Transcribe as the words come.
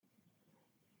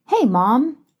Hey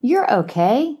Mom, You're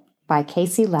Okay by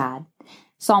Casey Ladd.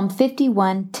 Psalm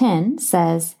 51:10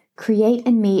 says, Create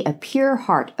in me a pure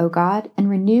heart, O God, and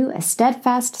renew a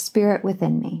steadfast spirit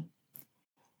within me.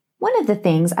 One of the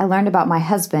things I learned about my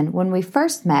husband when we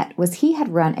first met was he had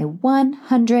run a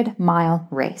 100-mile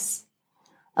race.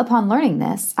 Upon learning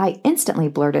this, I instantly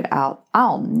blurted out,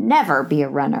 I'll never be a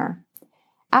runner.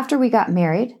 After we got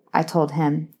married, I told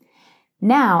him,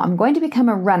 Now I'm going to become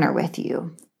a runner with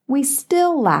you. We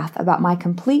still laugh about my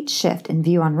complete shift in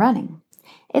view on running.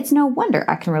 It's no wonder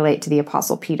I can relate to the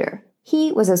Apostle Peter. He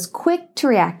was as quick to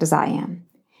react as I am.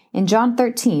 In John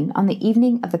 13, on the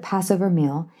evening of the Passover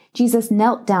meal, Jesus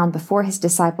knelt down before his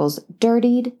disciples'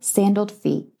 dirtied, sandaled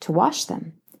feet to wash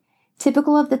them.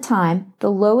 Typical of the time, the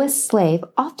lowest slave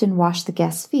often washed the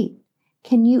guests' feet.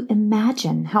 Can you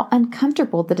imagine how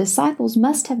uncomfortable the disciples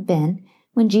must have been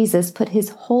when Jesus put his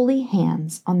holy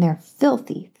hands on their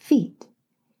filthy feet?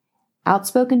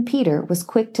 Outspoken Peter was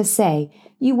quick to say,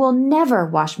 You will never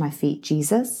wash my feet,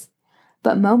 Jesus.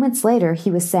 But moments later,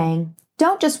 he was saying,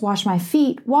 Don't just wash my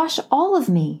feet, wash all of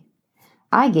me.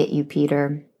 I get you,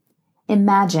 Peter.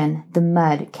 Imagine the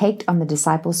mud caked on the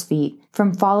disciples' feet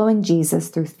from following Jesus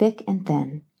through thick and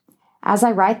thin. As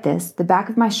I write this, the back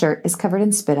of my shirt is covered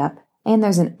in spit up, and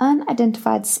there's an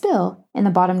unidentified spill in the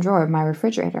bottom drawer of my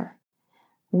refrigerator.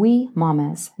 We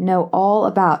mamas know all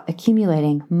about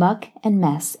accumulating muck and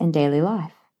mess in daily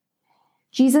life.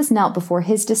 Jesus knelt before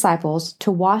his disciples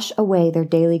to wash away their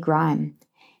daily grime.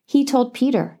 He told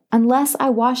Peter, Unless I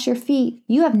wash your feet,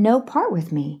 you have no part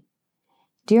with me.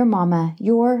 Dear Mama,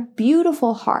 your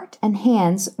beautiful heart and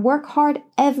hands work hard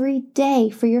every day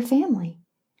for your family.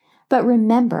 But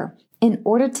remember, in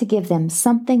order to give them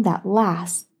something that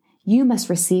lasts, you must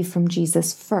receive from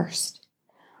Jesus first.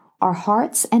 Our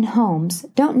hearts and homes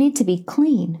don't need to be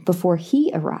clean before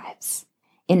he arrives.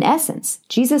 In essence,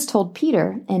 Jesus told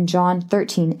Peter in John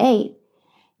 13:8,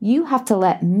 You have to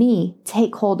let me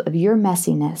take hold of your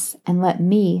messiness and let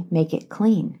me make it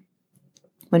clean.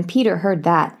 When Peter heard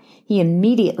that, he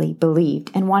immediately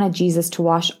believed and wanted Jesus to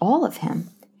wash all of him.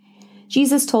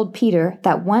 Jesus told Peter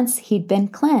that once he'd been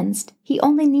cleansed, he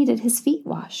only needed his feet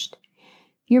washed.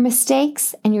 Your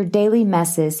mistakes and your daily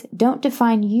messes don't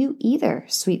define you either,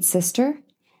 sweet sister.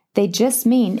 They just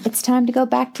mean it's time to go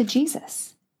back to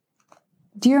Jesus.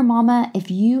 Dear Mama, if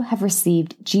you have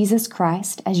received Jesus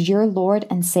Christ as your Lord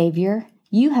and Savior,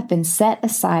 you have been set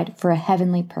aside for a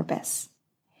heavenly purpose.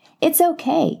 It's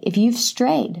okay if you've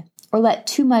strayed or let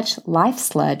too much life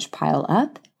sludge pile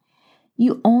up.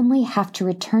 You only have to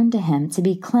return to him to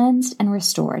be cleansed and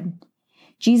restored.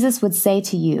 Jesus would say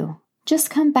to you, Just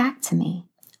come back to me.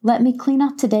 Let me clean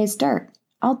off today's dirt.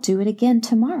 I'll do it again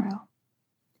tomorrow.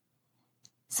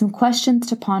 Some questions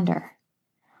to ponder.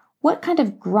 What kind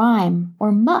of grime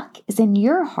or muck is in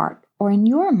your heart or in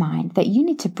your mind that you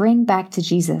need to bring back to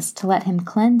Jesus to let him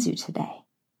cleanse you today?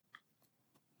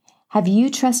 Have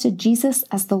you trusted Jesus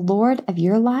as the Lord of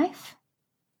your life?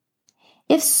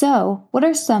 If so, what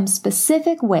are some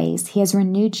specific ways he has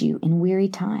renewed you in weary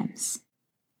times?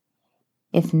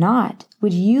 If not,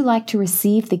 would you like to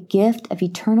receive the gift of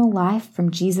eternal life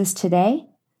from Jesus today?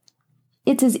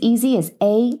 It's as easy as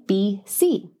A, B,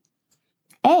 C.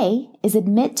 A is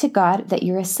admit to God that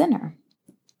you're a sinner.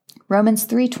 Romans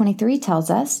 3:23 tells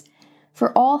us,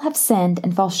 For all have sinned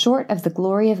and fall short of the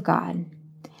glory of God.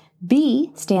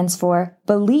 B stands for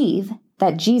believe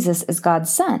that Jesus is God's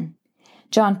Son.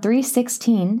 John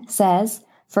 3:16 says,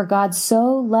 For God so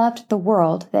loved the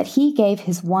world that he gave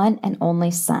his one and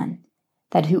only Son,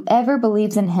 that whoever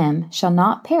believes in him shall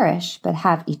not perish but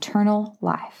have eternal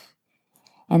life.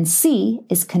 And C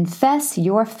is confess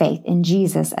your faith in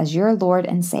Jesus as your Lord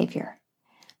and Savior.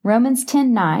 Romans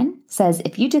 10:9 says,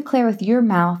 If you declare with your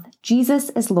mouth Jesus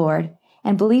is Lord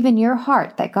and believe in your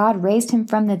heart that God raised him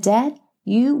from the dead,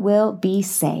 you will be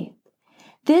saved.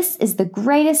 This is the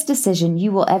greatest decision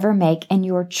you will ever make and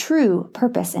your true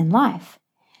purpose in life.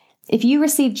 If you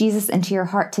receive Jesus into your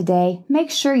heart today,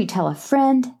 make sure you tell a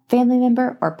friend, family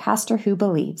member, or pastor who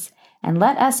believes, and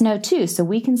let us know too so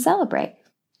we can celebrate.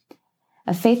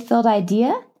 A faith-filled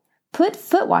idea? Put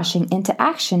foot washing into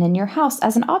action in your house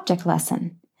as an object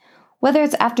lesson. Whether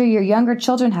it's after your younger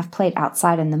children have played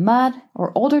outside in the mud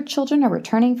or older children are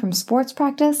returning from sports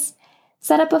practice,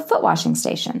 set up a foot washing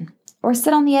station or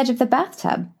sit on the edge of the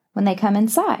bathtub when they come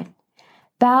inside.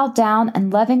 Bow down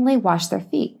and lovingly wash their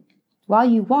feet. While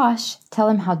you wash, tell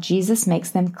them how Jesus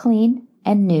makes them clean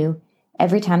and new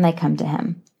every time they come to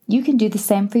him. You can do the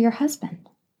same for your husband.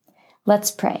 Let's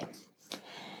pray.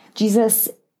 Jesus,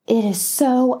 it is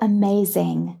so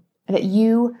amazing that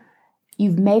you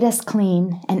You've made us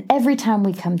clean, and every time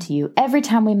we come to you, every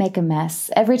time we make a mess,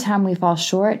 every time we fall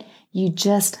short, you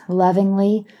just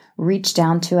lovingly reach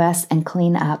down to us and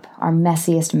clean up our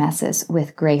messiest messes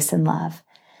with grace and love.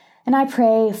 And I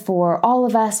pray for all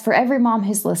of us, for every mom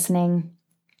who's listening,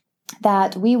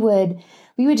 that we would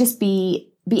just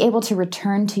be able to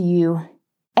return to you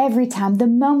every time, the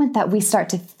moment that we start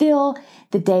to feel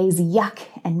the day's yuck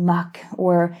and muck,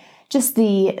 or just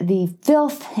the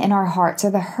filth in our hearts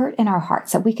or the hurt in our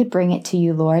hearts, that we could bring it to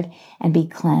you, Lord, and be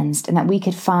cleansed, and that we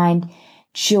could find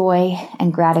joy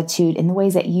and gratitude in the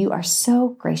ways that you are so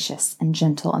gracious and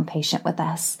gentle and patient with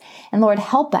us. And Lord,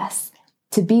 help us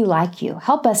to be like you.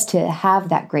 Help us to have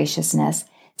that graciousness,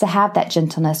 to have that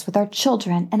gentleness with our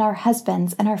children and our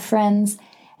husbands and our friends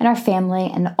and our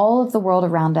family and all of the world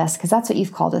around us, because that's what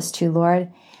you've called us to,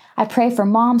 Lord. I pray for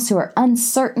moms who are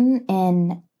uncertain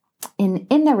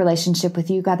in their relationship with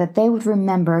you, God, that they would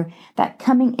remember that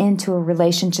coming into a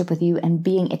relationship with you and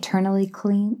being eternally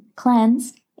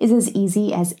cleansed is as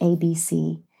easy as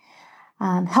ABC.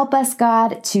 Help us,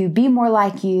 God, to be more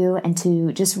like you and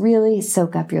to just really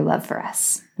soak up your love for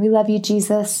us. We love you,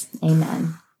 Jesus.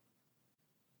 Amen.